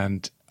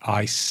 and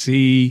I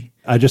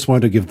just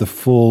wanted to give the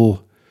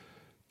full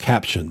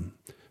caption,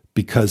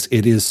 because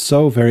it is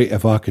so very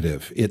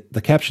evocative. The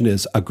caption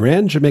is, "A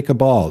Grand Jamaica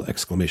Ball!" !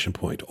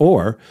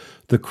 Or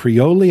 "The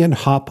Creolian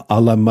Hop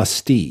a la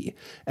Musty,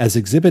 as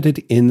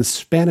exhibited in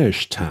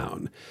Spanish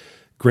Town,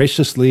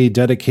 graciously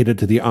dedicated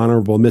to the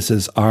Honorable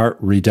Mrs. R.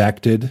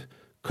 Redacted,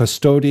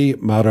 Custodi,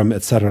 Madam,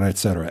 etc.,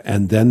 etc."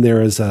 And then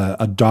there is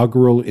a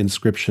doggerel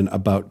inscription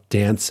about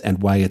dance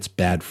and why it's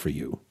bad for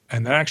you.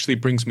 And that actually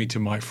brings me to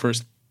my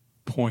first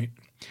point.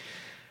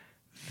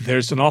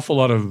 There's an awful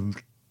lot of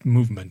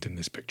movement in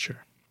this picture.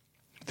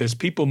 There's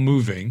people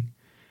moving,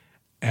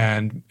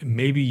 and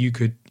maybe you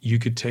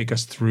could take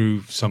us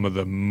through some of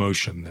the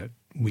motion that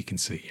we can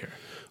see here.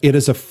 It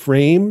is a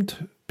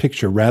framed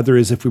picture, rather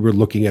as if we were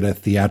looking at a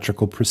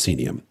theatrical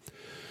proscenium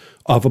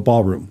of a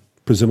ballroom,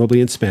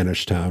 presumably in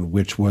Spanish Town,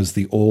 which was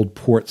the old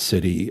port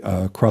city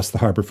across the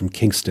harbor from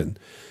Kingston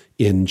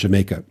in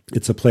Jamaica.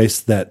 It's a place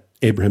that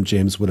Abraham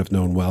James would have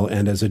known well,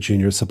 and as a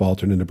junior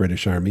subaltern in the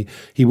British Army,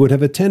 he would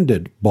have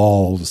attended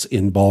balls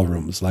in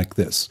ballrooms like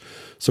this.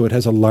 So it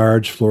has a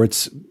large floor.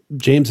 It's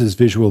James's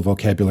visual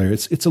vocabulary.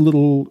 It's a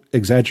little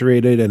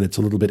exaggerated and it's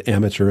a little bit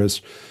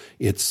amateurish.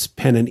 It's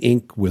pen and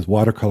ink with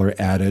watercolor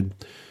added.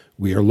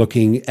 We are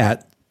looking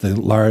at the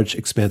large,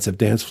 expansive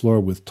dance floor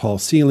with tall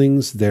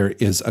ceilings. There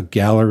is a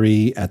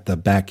gallery at the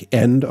back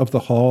end of the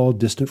hall,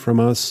 distant from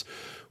us,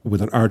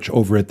 with an arch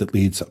over it that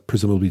leads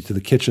presumably to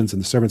the kitchens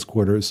and the servants'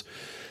 quarters.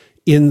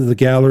 In the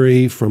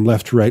gallery, from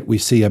left to right, we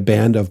see a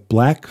band of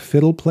black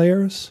fiddle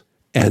players,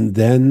 and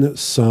then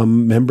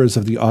some members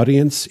of the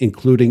audience,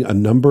 including a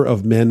number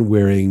of men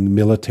wearing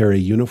military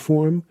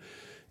uniform.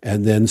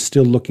 And then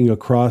still looking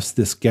across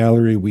this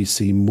gallery, we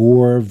see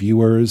more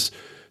viewers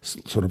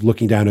sort of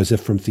looking down as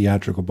if from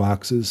theatrical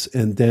boxes.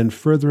 And then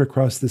further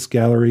across this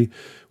gallery,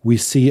 we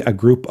see a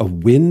group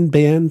of wind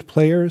band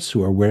players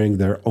who are wearing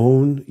their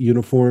own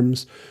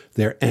uniforms.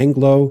 They're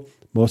Anglo.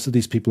 Most of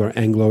these people are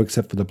Anglo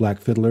except for the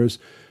black fiddlers.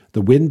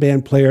 The wind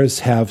band players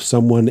have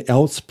someone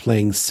else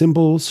playing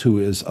cymbals who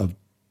is of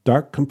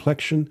dark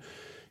complexion.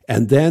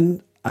 And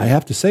then, I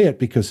have to say it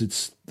because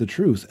it's the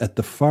truth, at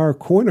the far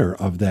corner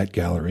of that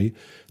gallery,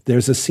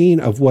 there's a scene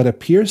of what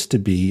appears to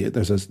be,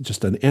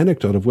 just an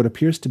anecdote of what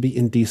appears to be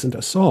indecent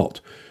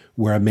assault,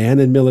 where a man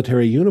in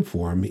military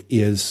uniform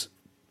is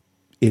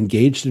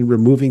engaged in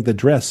removing the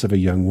dress of a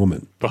young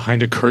woman.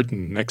 Behind a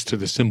curtain next to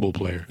the cymbal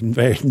player.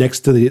 Next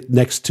to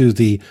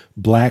the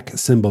black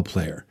cymbal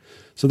player.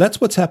 So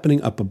that's what's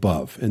happening up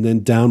above. And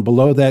then down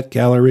below that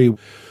gallery,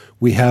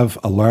 we have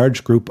a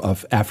large group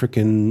of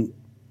African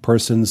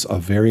persons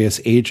of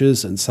various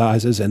ages and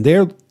sizes, and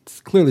they're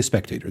clearly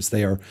spectators.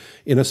 They are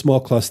in a small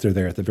cluster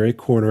there at the very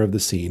corner of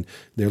the scene.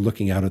 They're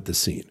looking out at the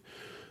scene.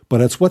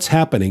 But it's what's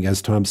happening,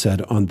 as Tom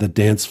said, on the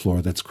dance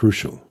floor that's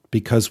crucial,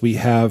 because we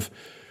have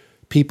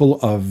people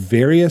of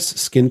various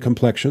skin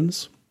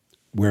complexions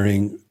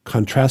wearing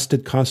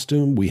contrasted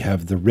costume. We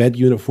have the red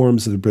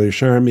uniforms of the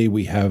British Army.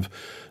 We have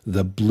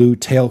the blue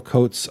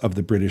tailcoats of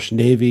the British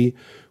Navy.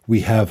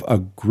 We have a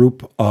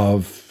group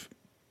of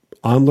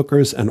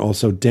onlookers and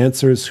also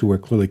dancers who are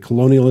clearly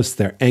colonialists.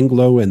 They're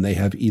Anglo, and they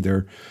have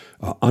either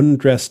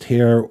undressed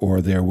hair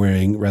or they're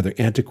wearing rather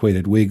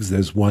antiquated wigs.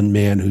 There's one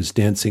man who's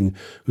dancing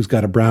who's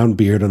got a brown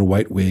beard and a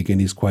white wig, and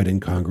he's quite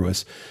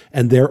incongruous.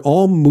 And they're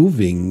all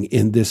moving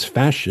in this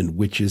fashion,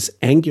 which is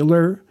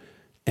angular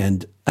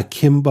and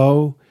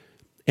akimbo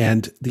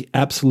and the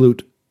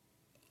absolute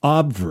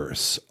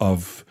obverse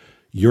of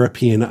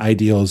European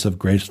ideals of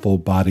graceful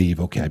body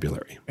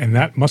vocabulary. And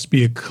that must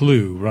be a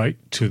clue, right,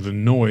 to the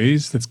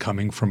noise that's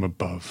coming from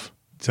above.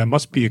 So that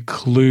must be a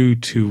clue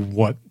to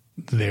what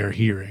they're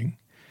hearing.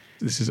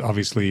 This is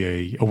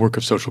obviously a work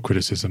of social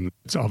criticism.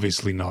 It's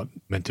obviously not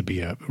meant to be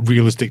a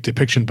realistic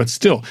depiction, but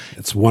still.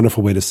 It's a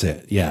wonderful way to say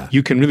it, yeah.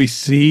 You can really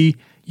see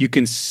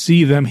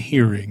them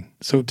hearing.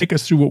 So take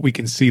us through what we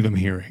can see them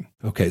hearing.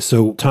 Okay,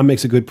 so Tom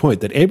makes a good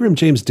point that Abraham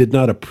James did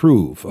not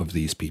approve of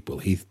these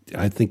people.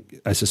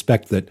 I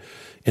suspect that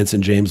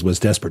Ensign James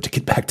was desperate to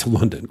get back to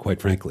London, quite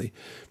frankly.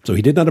 So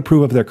he did not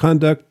approve of their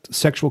conduct,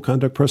 sexual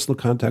conduct, personal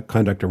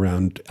conduct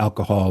around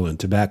alcohol and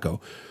tobacco.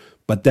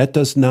 But that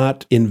does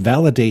not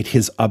invalidate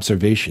his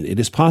observation. It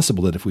is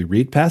possible that if we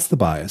read past the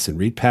bias and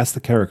read past the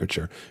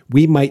caricature,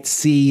 we might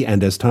see,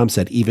 and as Tom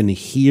said, even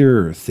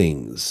hear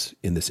things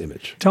in this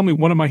image. Tell me,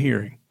 what am I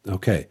hearing?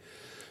 Okay.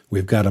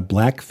 We've got a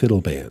black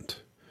fiddle band.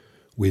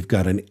 We've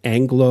got an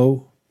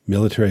Anglo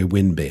military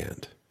wind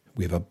band.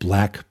 We have a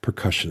black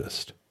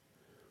percussionist.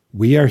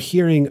 We are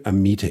hearing a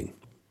meeting.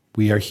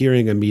 We are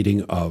hearing a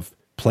meeting of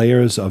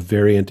players of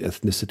variant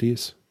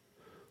ethnicities,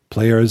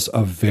 players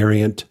of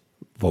variant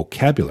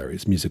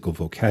vocabularies, musical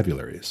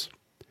vocabularies.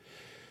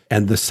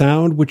 And the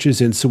sound which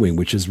is ensuing,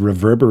 which is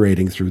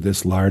reverberating through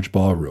this large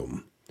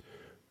ballroom,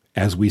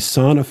 as we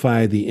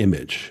sonify the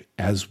image,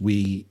 as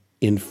we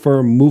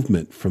infer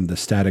movement from the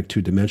static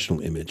two-dimensional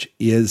image,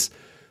 is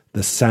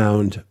the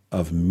sound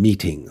of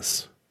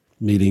meetings.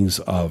 Meetings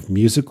of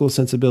musical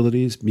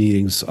sensibilities,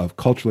 meetings of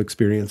cultural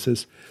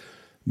experiences,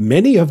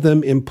 many of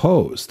them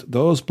imposed.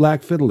 Those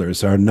black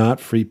fiddlers are not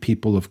free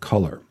people of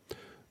color.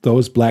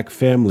 Those black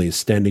families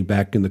standing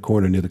back in the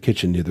corner near the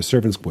kitchen, near the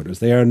servants' quarters,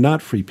 they are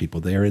not free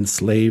people. They are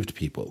enslaved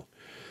people.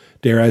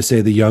 Dare I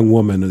say, the young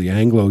woman, or the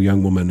Anglo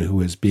young woman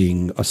who is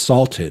being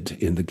assaulted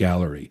in the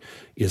gallery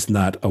is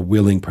not a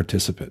willing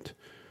participant.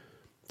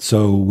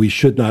 So we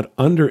should not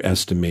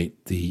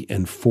underestimate the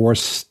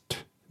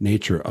enforced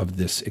nature of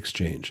this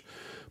exchange.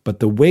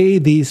 But the way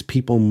these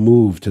people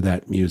move to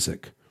that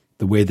music,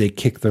 the way they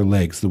kick their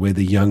legs, the way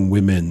the young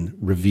women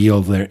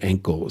reveal their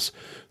ankles,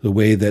 the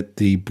way that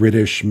the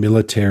British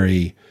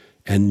military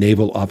and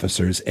naval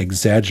officers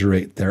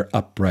exaggerate their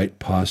upright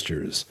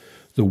postures,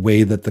 the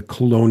way that the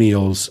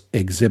colonials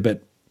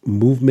exhibit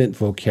movement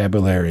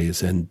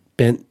vocabularies and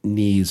bent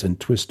knees and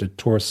twisted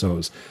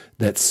torsos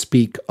that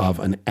speak of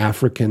an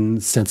African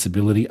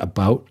sensibility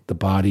about the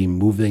body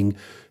moving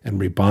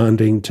and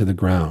rebounding to the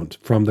ground,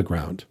 from the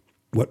ground.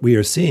 What we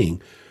are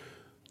seeing,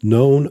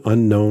 known,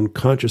 unknown,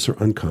 conscious or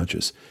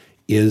unconscious,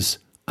 is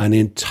an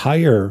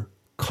entire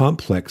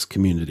complex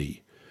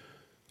community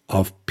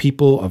of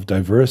people of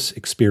diverse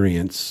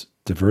experience,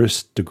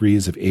 diverse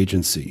degrees of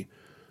agency,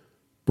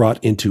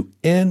 brought into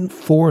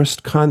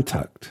enforced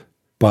contact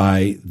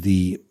by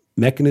the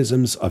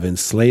mechanisms of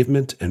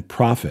enslavement and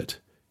profit.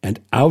 And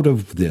out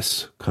of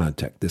this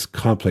contact, this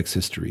complex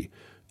history,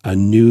 a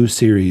new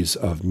series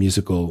of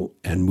musical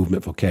and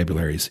movement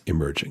vocabularies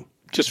emerging.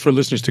 Just for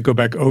listeners to go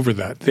back over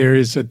that, there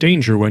is a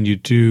danger when you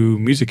do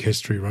music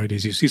history, right?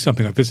 Is you see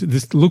something like this.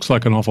 This looks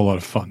like an awful lot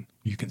of fun.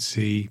 You can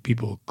see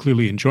people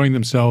clearly enjoying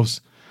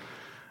themselves.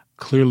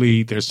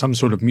 Clearly, there's some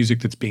sort of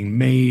music that's being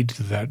made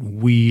that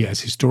we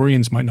as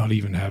historians might not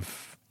even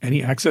have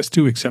any access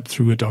to except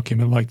through a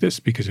document like this,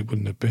 because it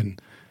wouldn't have been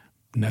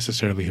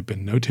necessarily have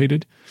been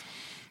notated.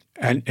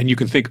 And you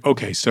can think,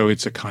 okay, so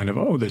it's a kind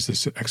of, there's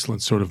this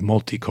excellent sort of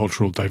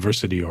multicultural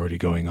diversity already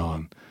going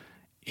on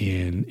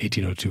in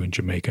 1802 in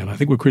Jamaica. And I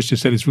think what Chris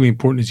just said is really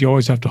important, is you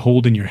always have to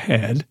hold in your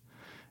head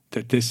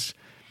that this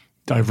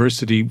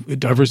diversity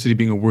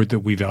being a word that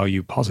we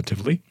value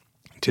positively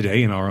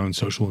today in our own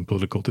social and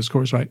political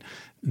discourse, right?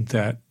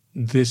 That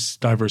this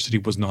diversity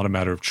was not a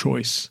matter of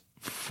choice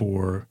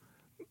for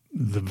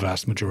the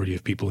vast majority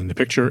of people in the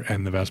picture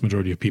and the vast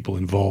majority of people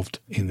involved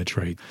in the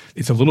trade.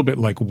 It's a little bit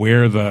like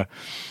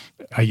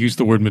I used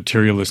the word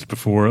materialist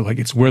before, like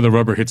it's where the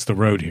rubber hits the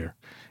road here.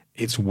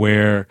 It's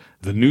where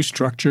the new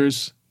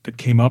structures that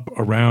came up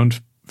around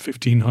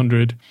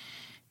 1500,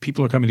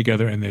 people are coming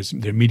together and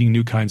they're meeting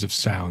new kinds of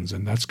sounds.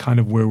 And that's kind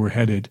of where we're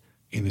headed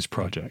in this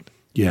project.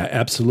 Yeah,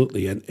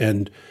 absolutely.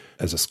 And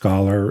as a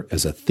scholar,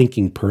 as a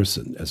thinking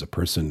person, as a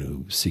person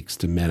who seeks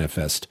to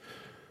manifest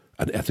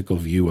an ethical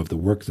view of the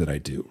work that I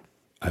do,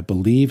 I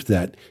believe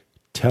that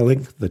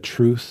telling the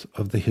truth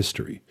of the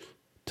history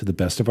to the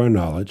best of our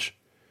knowledge,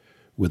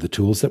 with the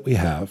tools that we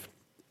have,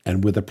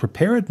 and with a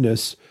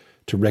preparedness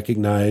to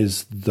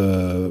recognize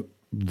the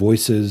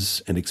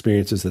voices and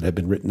experiences that have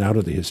been written out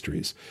of the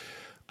histories,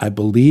 I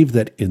believe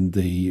that in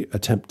the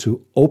attempt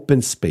to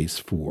open space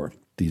for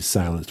these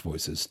silenced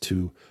voices,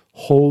 to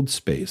hold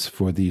space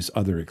for these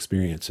other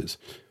experiences,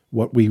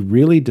 what we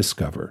really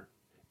discover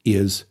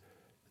is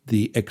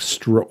the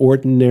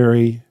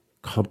extraordinary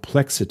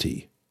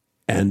complexity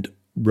and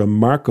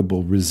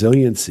remarkable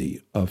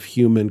resiliency of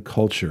human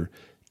culture,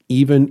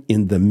 even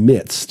in the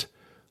midst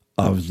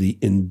of the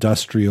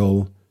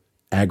industrial,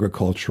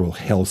 agricultural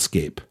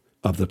hellscape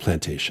of the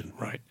plantation.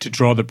 Right. To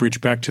draw the bridge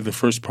back to the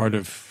first part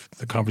of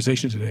the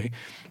conversation today,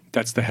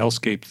 that's the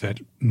hellscape that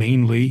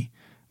mainly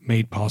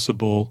made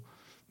possible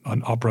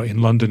an opera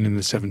in London in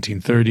the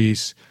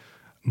 1730s,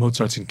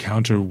 Mozart's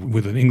encounter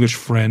with an English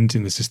friend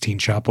in the Sistine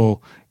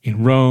Chapel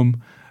in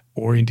Rome,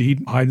 or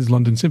indeed Haydn's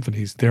London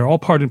symphonies. They're all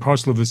part and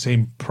parcel of the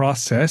same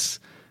process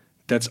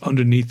that's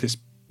underneath this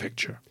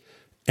picture.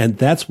 And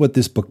that's what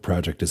this book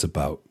project is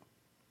about.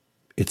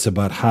 It's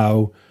about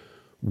how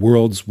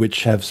worlds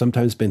which have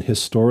sometimes been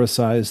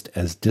historicized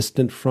as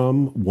distant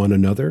from one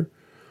another,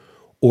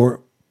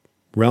 or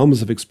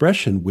realms of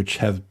expression which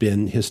have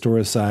been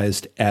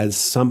historicized as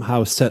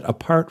somehow set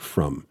apart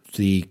from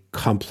the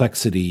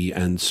complexity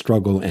and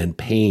struggle and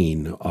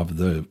pain of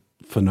the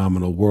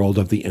phenomenal world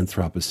of the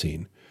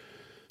Anthropocene,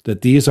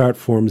 that these art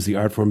forms, the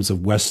art forms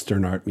of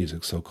Western art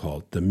music,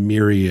 so-called, the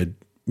myriad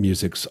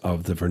musics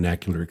of the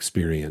vernacular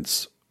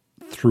experience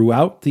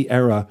throughout the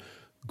era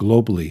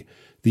globally,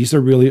 these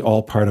are really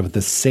all part of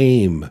the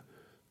same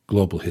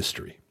global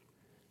history.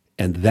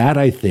 And that,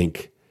 I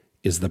think,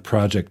 is the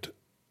project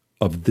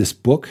of this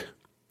book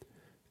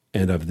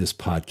and of this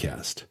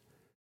podcast.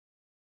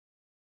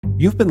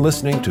 You've been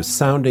listening to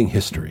Sounding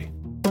History.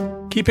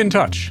 Keep in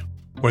touch.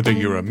 Whether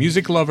you're a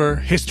music lover,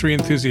 history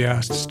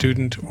enthusiast,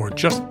 student, or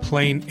just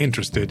plain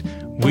interested,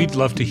 we'd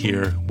love to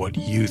hear what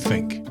you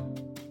think.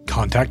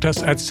 Contact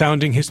us at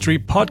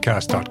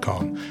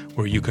soundinghistorypodcast.com,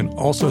 where you can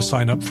also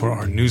sign up for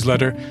our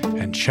newsletter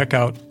and check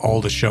out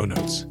all the show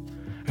notes.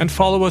 And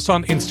follow us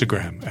on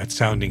Instagram at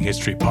Sounding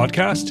History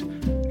Podcast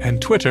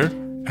and Twitter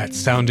at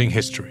Sounding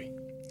History.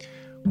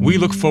 We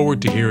look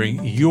forward to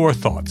hearing your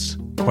thoughts,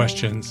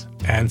 questions,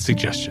 and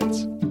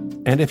suggestions.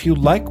 And if you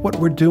like what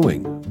we're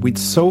doing, we'd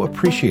so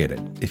appreciate it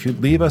if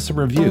you'd leave us a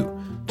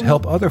review to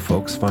help other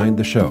folks find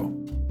the show.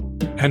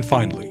 And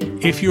finally,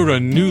 if you're a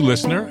new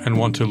listener and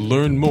want to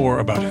learn more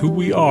about who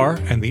we are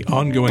and the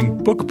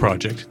ongoing book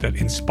project that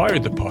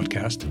inspired the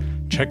podcast,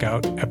 check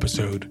out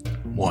episode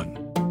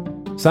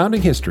 1.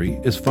 Sounding History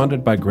is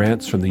funded by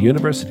grants from the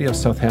University of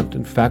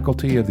Southampton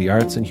Faculty of the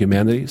Arts and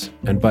Humanities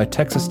and by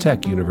Texas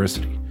Tech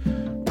University.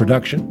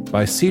 Production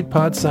by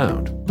SeedPod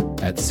Sound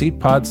at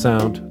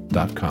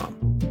seedpodsound.com.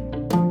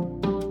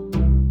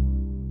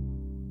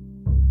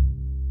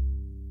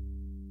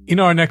 In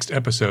our next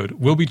episode,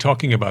 we'll be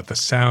talking about the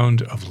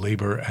sound of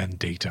labor and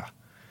data.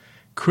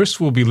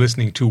 Chris will be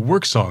listening to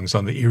work songs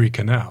on the Erie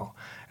Canal,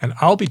 and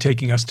I'll be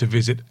taking us to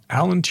visit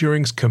Alan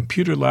Turing's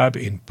computer lab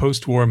in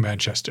post-war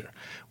Manchester,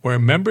 where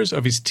members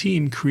of his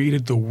team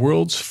created the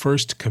world's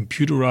first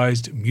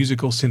computerized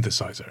musical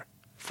synthesizer.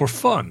 For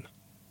fun.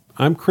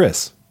 I'm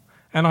Chris.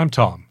 And I'm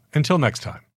Tom. Until next time.